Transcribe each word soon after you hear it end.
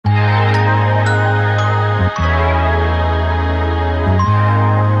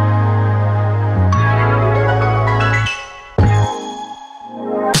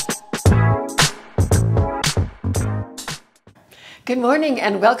morning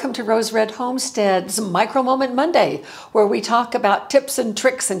and welcome to Rose Red Homestead's Micro Moment Monday, where we talk about tips and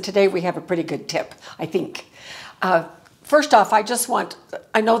tricks, and today we have a pretty good tip, I think. First off, I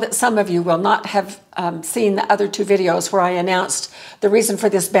know that some of you will not have seen the other two videos where I announced the reason for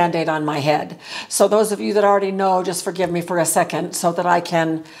this Band-Aid on my head. So those of you that already know, just forgive me for a second so that I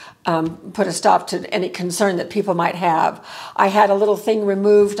can put a stop to any concern that people might have. I had a little thing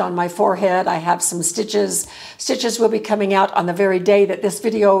removed on my forehead. I have some stitches. Stitches will be coming out on the very day that this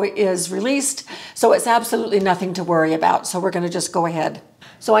video is released, so it's absolutely nothing to worry about. So we're going to just go ahead.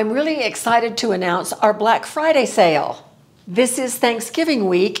 So I'm really excited to announce our Black Friday sale. This is Thanksgiving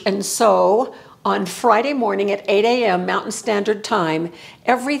week, and so on Friday morning at 8 a.m. Mountain Standard Time,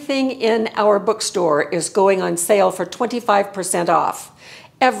 everything in our bookstore is going on sale for 25% off.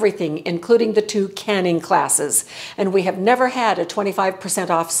 Everything, including the 2 canning classes. And we have never had a 25%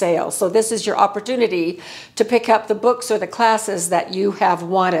 off sale. So this is your opportunity to pick up the books or the classes that you have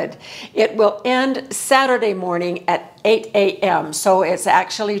wanted. It will end Saturday morning at 8 a.m. So it's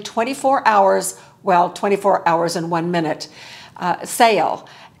actually 24 hours, well, 24 hours and 1 minute sale.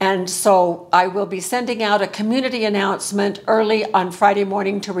 And so I will be sending out a community announcement early on Friday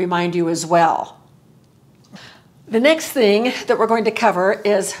morning to remind you as well. The next thing that we're going to cover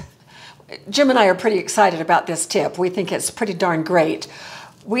is, Jim and I are pretty excited about this tip. We think it's pretty darn great.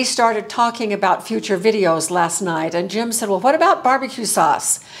 We started talking about future videos last night, and Jim said, well, what about barbecue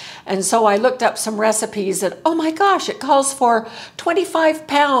sauce? And so I looked up some recipes, and oh my gosh, it calls for 25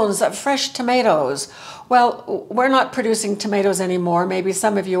 pounds of fresh tomatoes. Well, we're not producing tomatoes anymore. Maybe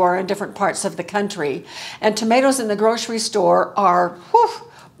some of you are in different parts of the country. And tomatoes in the grocery store are, whew,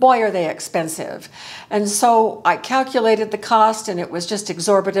 boy, are they expensive. And so I calculated the cost and it was just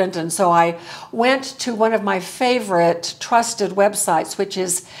exorbitant. And so I went to one of my favorite trusted websites, which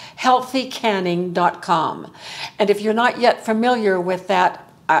is healthycanning.com. And if you're not yet familiar with that,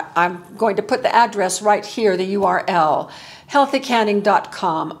 I'm going to put the address right here, the URL,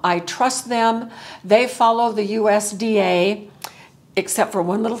 healthycanning.com. I trust them. They follow the USDA, except for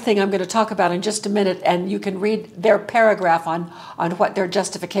one little thing I'm going to talk about in just a minute, and you can read their paragraph on what their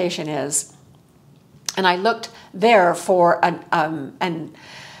justification is. And I looked there for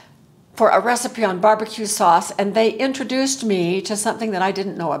for a recipe on barbecue sauce, and they introduced me to something that I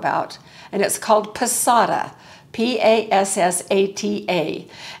didn't know about, and it's called passata. P-A-S-S-A-T-A.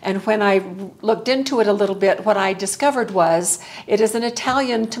 And when I looked into it a little bit, what I discovered was it is an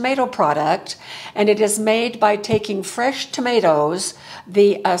Italian tomato product, and it is made by taking fresh tomatoes,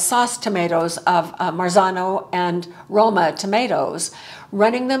 the sauce tomatoes of Marzano and Roma tomatoes,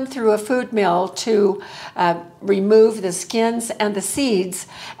 running them through a food mill to remove the skins and the seeds,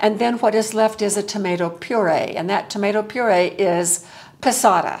 and then what is left is a tomato puree, and that tomato puree is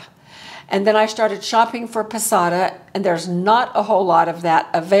passata. And then I started shopping for passata, and there's not a whole lot of that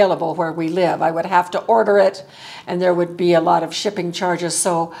available where we live. I would have to order it, and there would be a lot of shipping charges.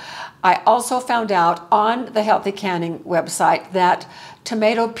 So I also found out on the Healthy Canning website that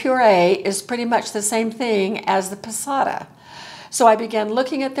tomato puree is pretty much the same thing as the passata. So I began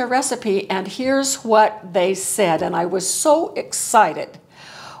looking at their recipe, and here's what they said, and I was so excited.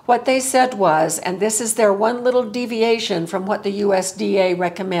 What they said was, and this is their one little deviation from what the USDA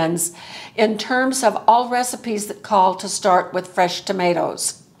recommends in terms of all recipes that call to start with fresh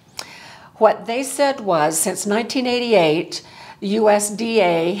tomatoes. What they said was, since 1988, the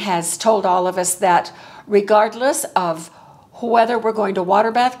USDA has told all of us that regardless of whether we're going to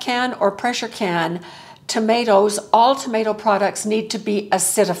water bath can or pressure can, tomatoes, all tomato products need to be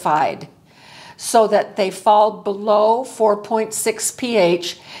acidified, so that they fall below 4.6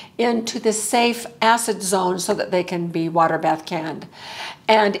 pH into the safe acid zone so that they can be water bath canned.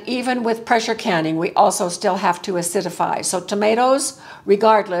 And even with pressure canning, we also still have to acidify. So tomatoes,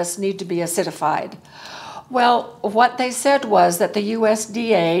 regardless, need to be acidified. Well, what they said was that the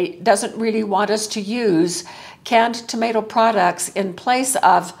USDA doesn't really want us to use canned tomato products in place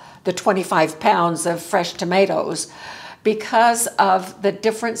of the 25 pounds of fresh tomatoes because of the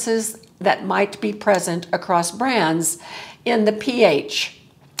differences that might be present across brands in the pH.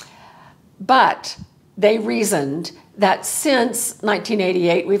 But they reasoned that since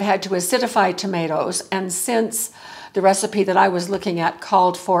 1988, we've had to acidify tomatoes, and since the recipe that I was looking at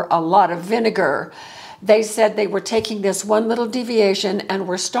called for a lot of vinegar, they said they were taking this one little deviation and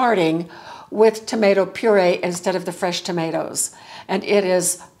were starting with tomato puree instead of the fresh tomatoes. And it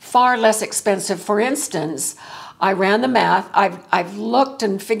is far less expensive. For instance, I ran the math. I've looked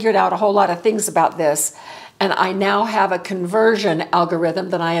and figured out a whole lot of things about this, and I now have a conversion algorithm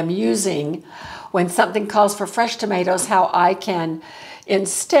that I am using when something calls for fresh tomatoes, how I can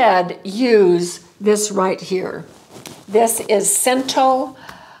instead use this right here. This is Cento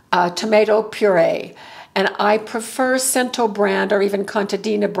tomato puree. And I prefer Cento brand or even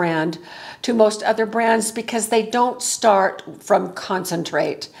Contadina brand to most other brands because they don't start from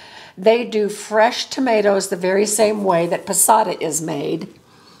concentrate. They do fresh tomatoes the very same way that passata is made.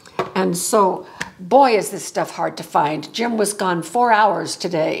 And so, boy, is this stuff hard to find. Jim was gone 4 hours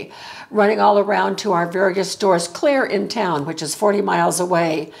today, running all around to our various stores clear in town, which is 40 miles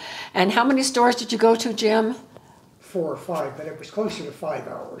away. And how many stores did you go to, Jim? 4 or 5, but it was closer to 5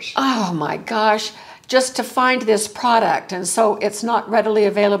 hours. Oh my gosh, just to find this product. And so it's not readily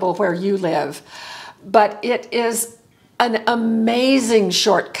available where you live, but it is an amazing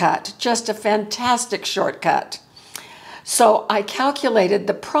shortcut, just a fantastic shortcut. So I calculated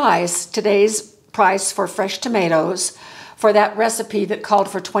the price, today's price for fresh tomatoes, for that recipe that called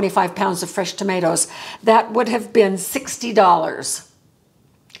for 25 pounds of fresh tomatoes. That would have been $60.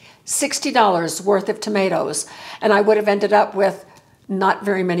 $60 worth of tomatoes, and I would have ended up with not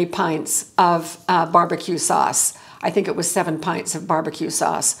very many pints of barbecue sauce. I think it was 7 pints of barbecue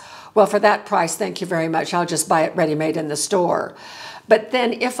sauce. Well, for that price, thank you very much. I'll just buy it ready-made in the store. But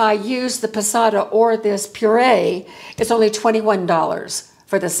then if I use the passata or this puree, it's only $21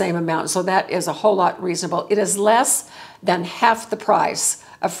 for the same amount. So that is a whole lot reasonable. It is less than half the price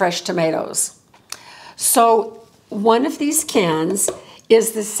of fresh tomatoes. So one of these cans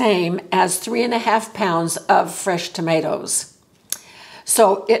is the same as 3.5 pounds of fresh tomatoes.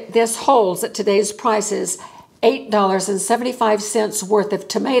 So this holds at today's prices $8.75 worth of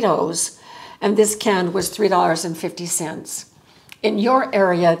tomatoes, and this can was $3.50. In your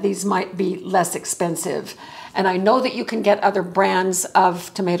area, these might be less expensive, and I know that you can get other brands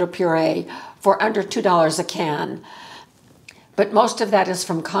of tomato puree for under $2 a can, but most of that is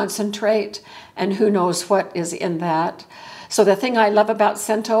from concentrate, and who knows what is in that. So the thing I love about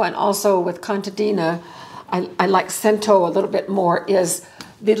Cento, and also with Contadina, I like Cento a little bit more, is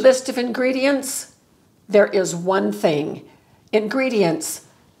the list of ingredients. There is one thing. Ingredients,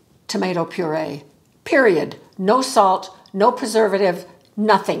 tomato puree, period. No salt, no preservative,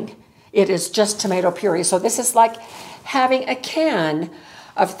 nothing. It is just tomato puree. So this is like having a can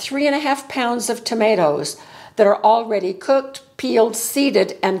of 3.5 pounds of tomatoes that are already cooked, peeled,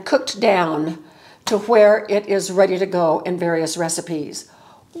 seeded, and cooked down to where it is ready to go in various recipes.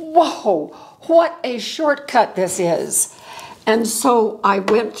 Whoa, what a shortcut this is. And so I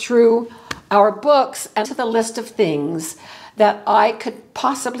went through our books and to the list of things that I could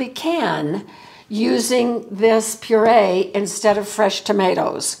possibly can using this puree instead of fresh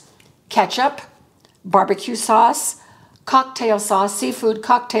tomatoes. Ketchup, barbecue sauce, cocktail sauce, seafood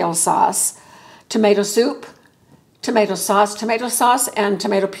cocktail sauce, tomato soup, tomato sauce and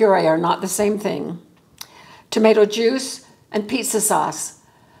tomato puree are not the same thing. Tomato juice and pizza sauce.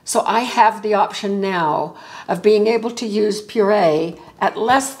 So I have the option now of being able to use puree at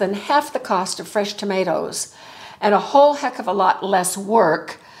less than half the cost of fresh tomatoes and a whole heck of a lot less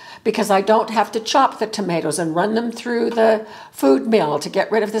work because I don't have to chop the tomatoes and run them through the food mill to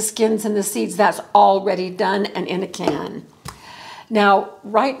get rid of the skins and the seeds. That's already done and in a can. Now,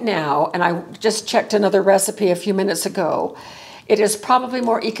 right now, and I just checked another recipe a few minutes ago, it is probably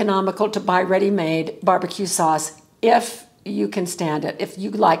more economical to buy ready-made barbecue sauce if you can stand it, if you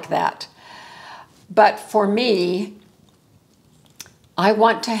like that. But for me, I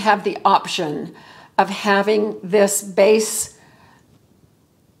want to have the option of having this base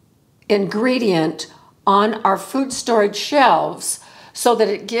ingredient on our food storage shelves so that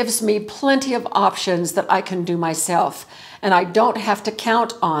it gives me plenty of options that I can do myself. And I don't have to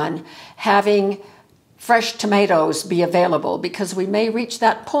count on having fresh tomatoes be available because we may reach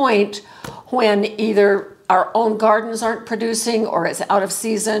that point when either our own gardens aren't producing or it's out of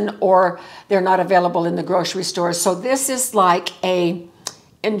season or they're not available in the grocery stores. So this is like a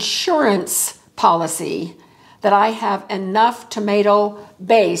insurance policy that I have enough tomato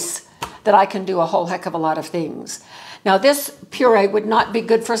base that I can do a whole heck of a lot of things. Now this puree would not be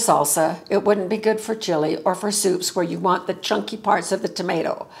good for salsa. It wouldn't be good for chili or for soups where you want the chunky parts of the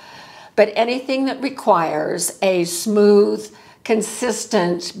tomato. But anything that requires a smooth,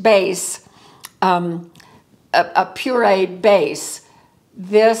 consistent base, a pureed base,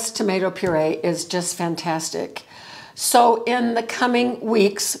 this tomato puree is just fantastic. So in the coming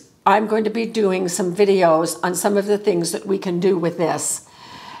weeks, I'm going to be doing some videos on some of the things that we can do with this.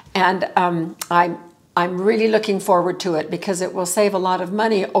 And I'm really looking forward to it because it will save a lot of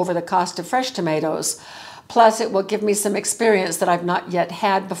money over the cost of fresh tomatoes. Plus, it will give me some experience that I've not yet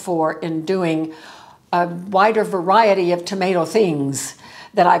had before in doing a wider variety of tomato things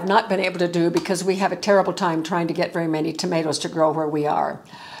that I've not been able to do because we have a terrible time trying to get very many tomatoes to grow where we are.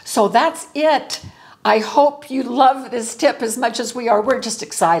 So that's it. I hope you love this tip as much as we are. We're just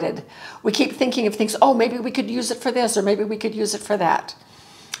excited. We keep thinking of things, oh, maybe we could use it for this, or maybe we could use it for that.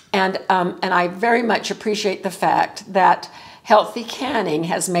 And I very much appreciate the fact that Healthy Canning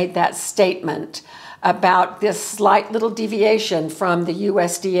has made that statement about this slight little deviation from the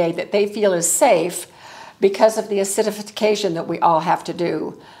USDA that they feel is safe because of the acidification that we all have to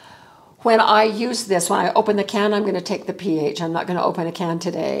do. When I use this, when I open the can, I'm going to take the pH. I'm not going to open a can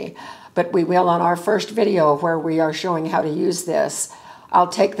today, but we will on our first video where we are showing how to use this. I'll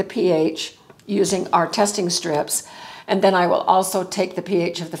take the pH using our testing strips, and then I will also take the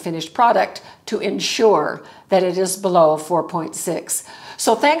pH of the finished product to ensure that it is below 4.6.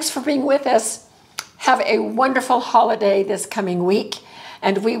 So thanks for being with us. Have a wonderful holiday this coming week,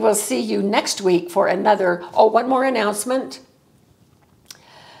 and we will see you next week for another, one more announcement.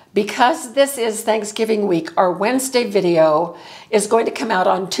 Because this is Thanksgiving week, our Wednesday video is going to come out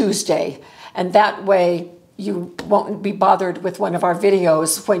on Tuesday, and that way you won't be bothered with one of our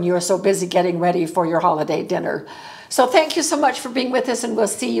videos when you're so busy getting ready for your holiday dinner. So thank you so much for being with us, and we'll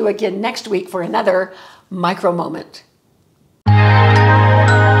see you again next week for another micro moment.